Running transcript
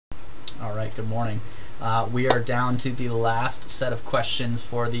All right, good morning. We are down to the last set of questions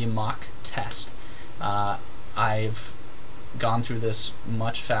for the mock test. I've gone through this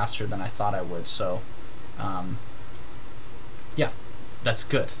much faster than I thought I would, so yeah, that's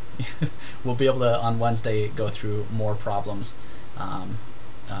good. We'll be able to, on Wednesday, go through more problems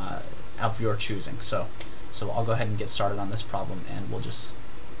of your choosing. So I'll go ahead and get started on this problem, and we'll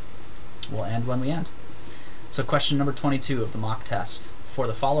end when we end. So question number 22 of the mock test. For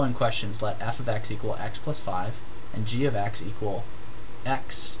the following questions, let f of x equal x plus 5 and g of x equal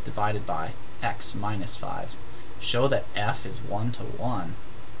x divided by x minus 5. Show that f is 1 to 1.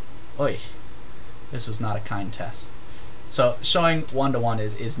 Oy, this was not a kind test. So showing 1 to 1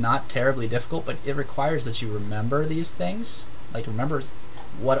 is not terribly difficult, but it requires that you remember these things. Like, remember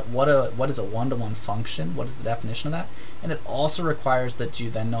what is a 1 to 1 function? What is the definition of that? And it also requires that you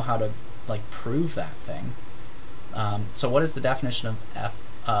then know how to prove that thing. So what is the definition of f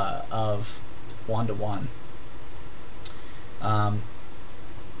of 1 to 1?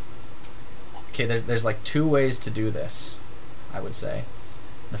 Okay, there's like two ways to do this, I would say.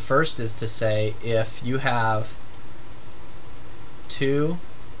 The first is to say if you have two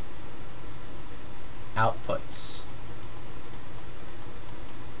outputs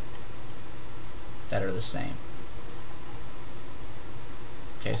that are the same.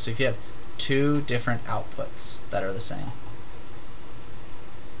 Okay, so if you have two different outputs that are the same,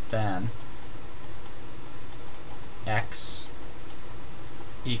 then x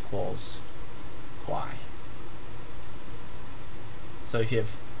equals y. So if you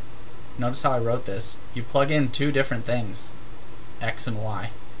have, notice how I wrote this, you plug in two different things, x and y,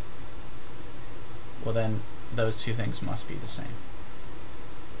 well then those two things must be the same.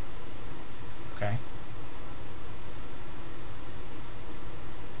 Okay?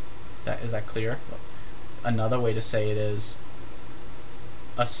 Is that clear? Another way to say it is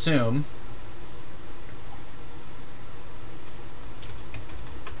assume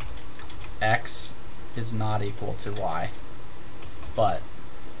x is not equal to y, but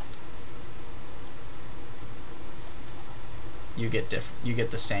you get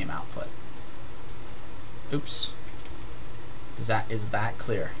the same output. Oops. Is that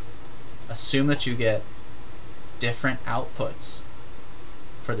clear? Assume that you get different outputs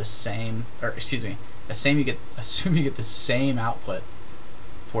for the same, or excuse me, assume you get the same output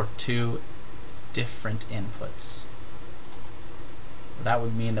for two different inputs. That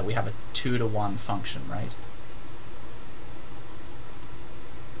would mean that we have a 2 to 1 function, right?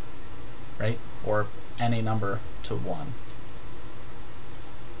 Right? Or any number to 1.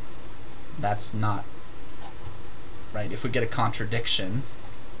 That's not right. If we get a contradiction,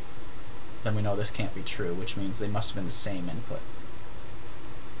 then we know this can't be true, which means they must have been the same input.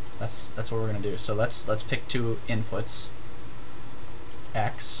 That's what we're gonna do. So let's pick two inputs,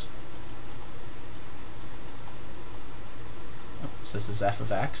 x. So this is f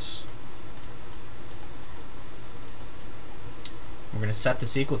of x. We're gonna set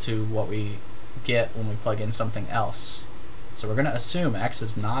this equal to what we get when we plug in something else. So we're gonna assume x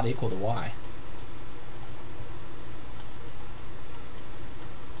is not equal to y.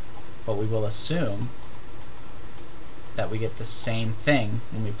 But we will assume that we get the same thing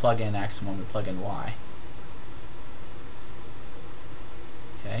when we plug in x and when we plug in y.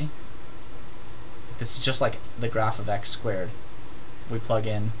 Okay? This is just like the graph of x squared. We plug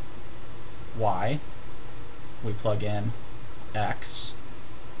in y, we plug in x,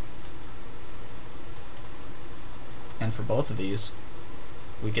 and for both of these,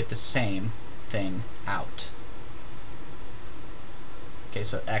 we get the same thing out. Okay,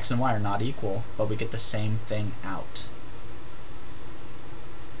 so x and y are not equal, but we get the same thing out.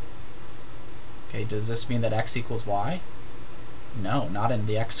 Okay, does this mean that x equals y? No, not in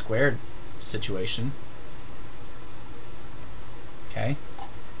the x squared situation. Okay,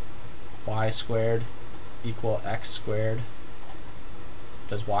 y squared equal x squared.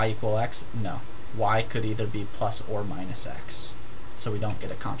 Does y equal x? No. Y could either be plus or minus x, so we don't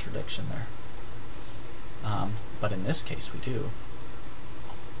get a contradiction there. But in this case we do.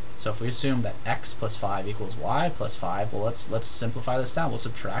 So if we assume that x plus 5 equals y plus 5, well, let's simplify this down. We'll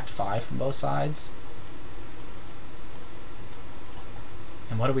subtract 5 from both sides.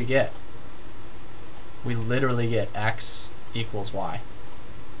 And what do we get? We literally get x equals y.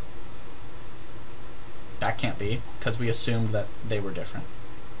 That can't be, because we assumed that they were different.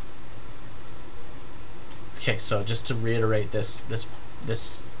 Okay, so just to reiterate this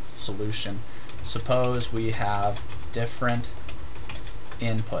solution, suppose we have different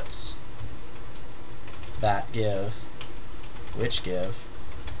inputs that give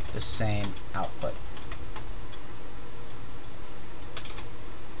the same output.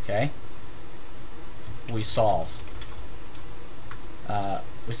 Okay? we solve.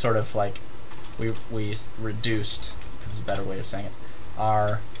 We sort of like, we reduced, there's a better way of saying it,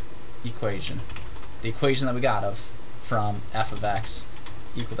 our equation. The equation that we got from f of x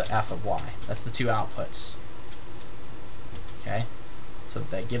equal to f of y. That's the two outputs. Okay? So that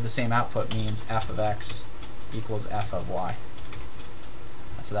they give the same output means f of x equals f of y.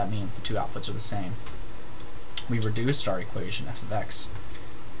 So that means the two outputs are the same. We reduced our equation, f of x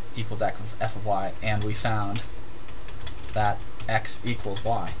equals f of y, and we found that x equals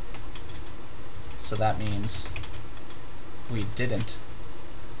y. So that means we didn't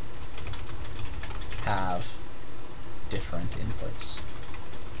have different inputs.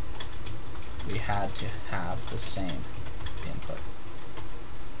 We had to have the same input.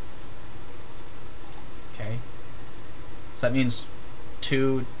 Okay? So that means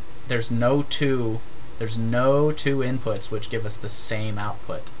there's no two inputs which give us the same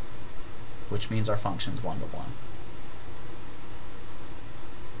output, which means our function's 1-to-1.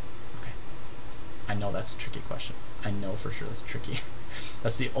 Okay. I know that's a tricky question. I know for sure that's tricky.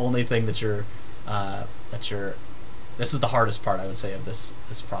 That's the only thing that this is the hardest part, I would say, of this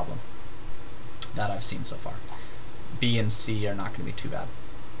problem that I've seen so far. B and C are not going to be too bad.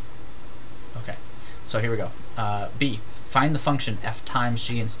 Okay, so here we go. B, find the function f times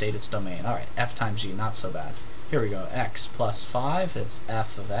g and state its domain. All right, f times g, not so bad. Here we go, x plus 5, it's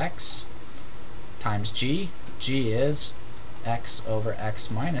f of x times g. G is x over x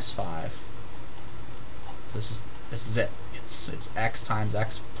minus 5. So this is it. It's x times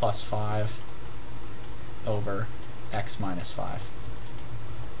x plus 5 over x minus 5.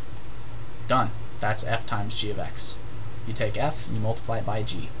 Done. That's f times g of x. You take f and you multiply it by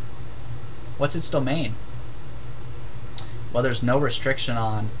g. What's its domain? Well, there's no restriction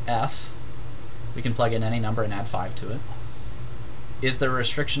on f. We can plug in any number and add 5 to it. Is there a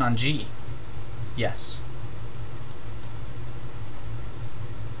restriction on g? Yes.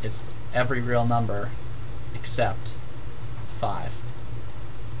 It's every real number except 5.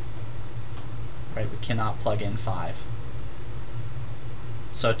 Right, we cannot plug in 5.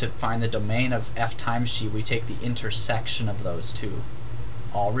 So to find the domain of f times g, we take the intersection of those two.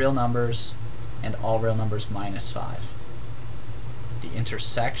 All real numbers and all real numbers minus 5. The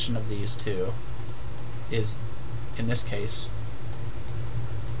intersection of these two is, in this case,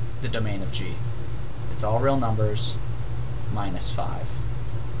 the domain of g. It's all real numbers minus 5.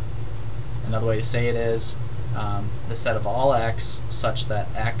 Another way to say it is the set of all x such that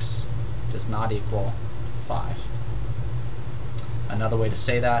x does not equal 5. Another way to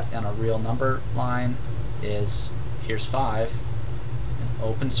say that in a real number line is, here's 5, an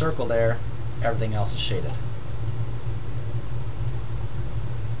open circle there, everything else is shaded.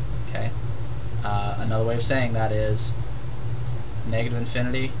 Okay. Another way of saying that is negative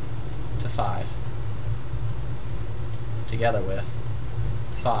infinity to 5 together with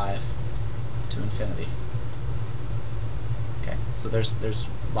 5 to infinity. Okay, so there's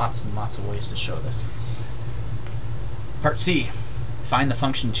lots and lots of ways to show this. Part C, find the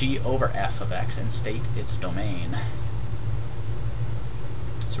function g over f of x and state its domain.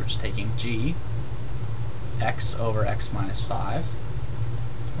 So we're just taking g, x over x minus 5.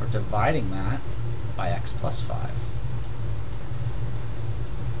 We're dividing that by x plus 5.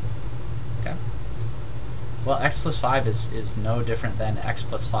 Okay. Well, x plus 5 is no different than x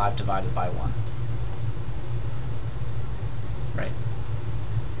plus 5 divided by 1. Right?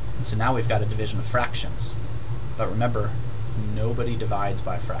 And so now we've got a division of fractions. But remember, nobody divides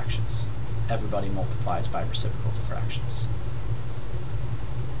by fractions. Everybody multiplies by reciprocals of fractions.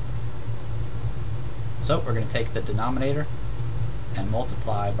 So we're going to take the denominator and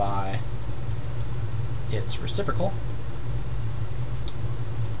multiply by its reciprocal,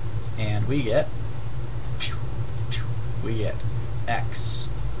 and we get x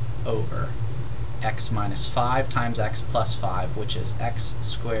over x minus 5 times x plus 5, which is x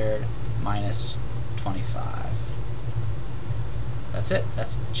squared minus 25. That's it.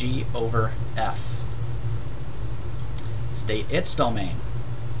 That's g over f. State its domain.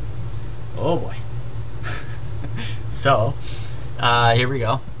 Oh boy. So, here we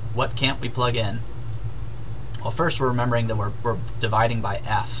go. What can't we plug in? Well, first we're remembering that we're dividing by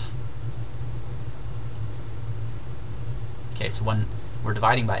f. Okay, so when we're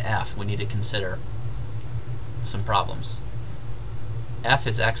dividing by f, we need to consider some problems. F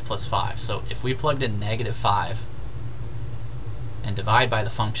is x plus 5, so if we plugged in negative 5 and divide by the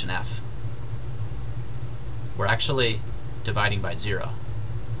function f, we're actually dividing by 0,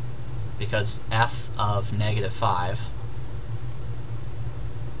 because f of negative 5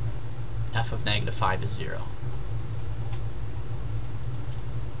 is 0.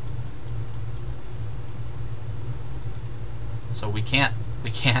 So we can't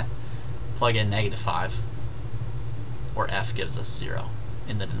plug in -5, or f gives us 0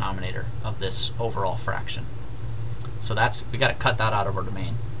 in the denominator of this overall fraction. So we got to cut that out of our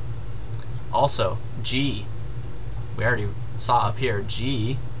domain. Also, g, we already saw up here,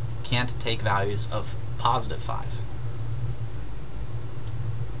 g can't take values of +5.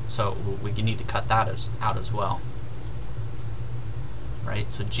 So we need to cut that out as well.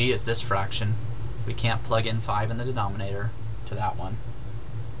 Right? So g is this fraction. We can't plug in 5 in the denominator to that one.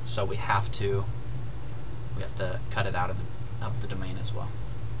 So we have to cut it out of the domain as well.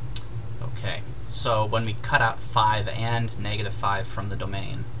 Okay, so when we cut out 5 and -5 from the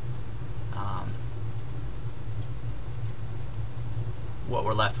domain, what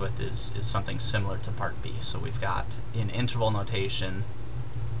we're left with is something similar to part B. So we've got, in interval notation,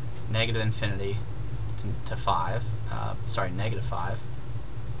 -∞ to 5, -5,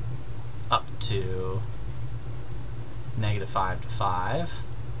 up to -5 to 5,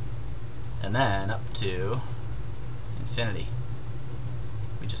 and then up to infinity.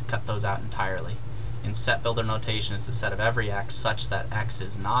 We just cut those out entirely. In set builder notation, it's the set of every x such that x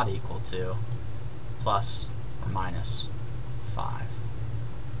is not equal to plus or minus 5.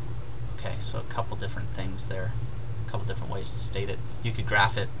 Okay, so a couple different things there, a couple different ways to state it. You could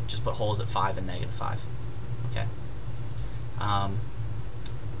graph it, just put holes at 5 and -5. Okay.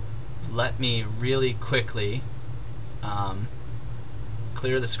 Let me really quickly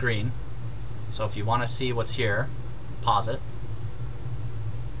clear the screen. So if you want to see what's here, pause it.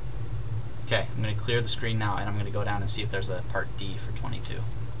 Okay, I'm going to clear the screen now, and I'm going to go down and see if there's a part D for 22.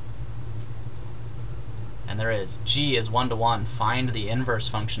 And there is. G is 1 to 1. Find the inverse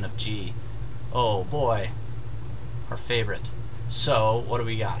function of g. Oh boy, our favorite. So what do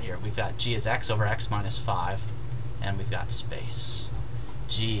we got here? We've got g is x over x minus 5, and we've got space.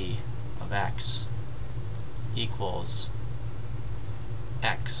 G of x equals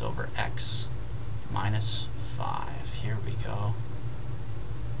x over x minus 5. Here we go.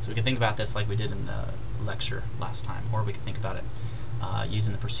 So we can think about this like we did in the lecture last time, or we can think about it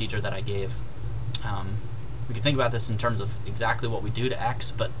using the procedure that I gave. We can think about this in terms of exactly what we do to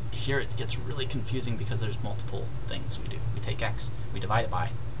x, but here it gets really confusing because there's multiple things we do. We take x, we divide it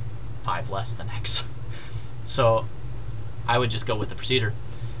by 5 less than x. So I would just go with the procedure.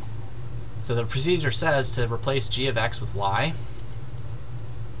 So the procedure says to replace g of x with y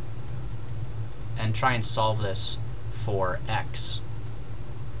and try and solve this for x.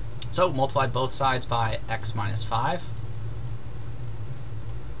 So multiply both sides by x minus 5.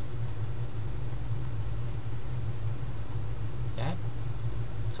 Okay.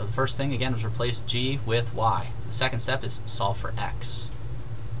 So the first thing again was replace g with y. The second step is solve for x.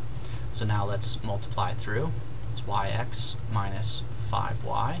 So now let's multiply through. It's yx minus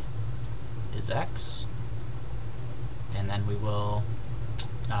 5y is x. And then we will,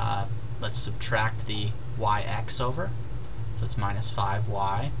 let's subtract the yx over. So it's minus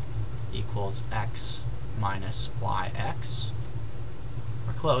 5y equals x minus yx.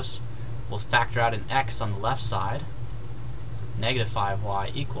 We're close. We'll factor out an x on the left side. Negative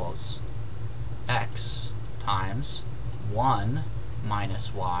 5y equals x times 1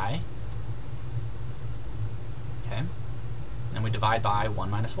 minus y. Okay. And we divide by 1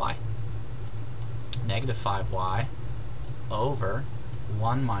 minus y. Negative 5y over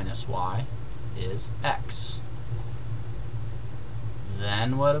 1 minus y is x.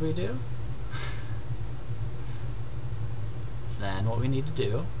 Then what do? Then what we need to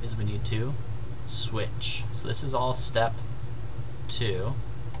do is we need to switch. So this is all step 2.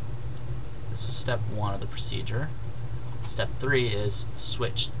 This is step 1 of the procedure. Step 3 is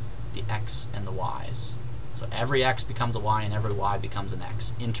switch the x and the y's. So every x becomes a y and every y becomes an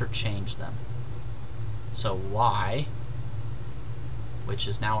x. Interchange them. So y, which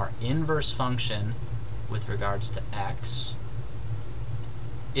is now our inverse function with regards to x,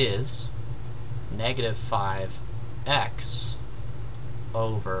 is negative 5x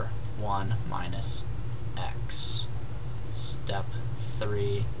over 1 minus x. Step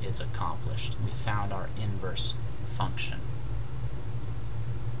 3 is accomplished. We found our inverse function.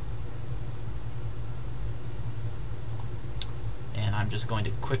 And I'm just going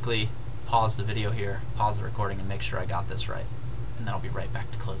to quickly pause the video here, pause the recording, and make sure I got this right. And then I'll be right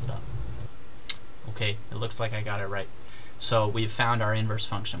back to close it up. Okay, it looks like I got it right. So we've found our inverse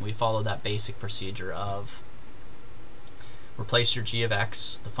function. We followed that basic procedure of replace your g of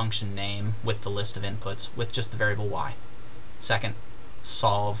x, the function name, with the list of inputs, with just the variable y. Second,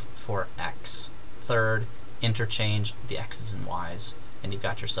 solve for x. Third, interchange the x's and y's, and you've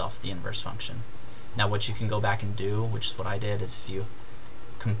got yourself the inverse function. Now what you can go back and do, which is what I did, is if you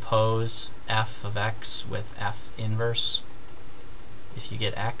compose f of x with f inverse, If you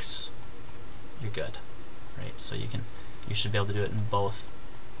get x, you're good, right? So you should be able to do it in both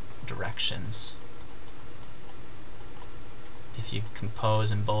directions. If you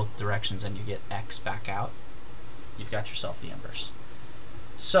compose in both directions and you get x back out, you've got yourself the inverse.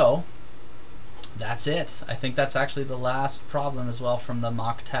 So that's it. I think that's actually the last problem as well from the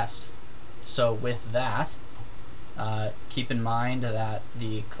mock test. So with that, keep in mind that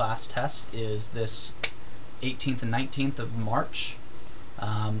the class test is this 18th and 19th of March.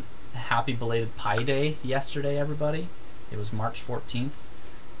 Happy belated Pi Day yesterday, everybody. It was March 14th.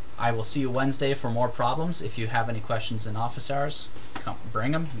 I will see you Wednesday for more problems. If you have any questions in office hours,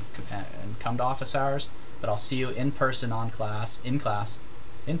 bring them and come to office hours. But I'll see you in person in class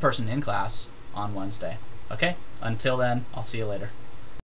on Wednesday. Okay? Until then, I'll see you later.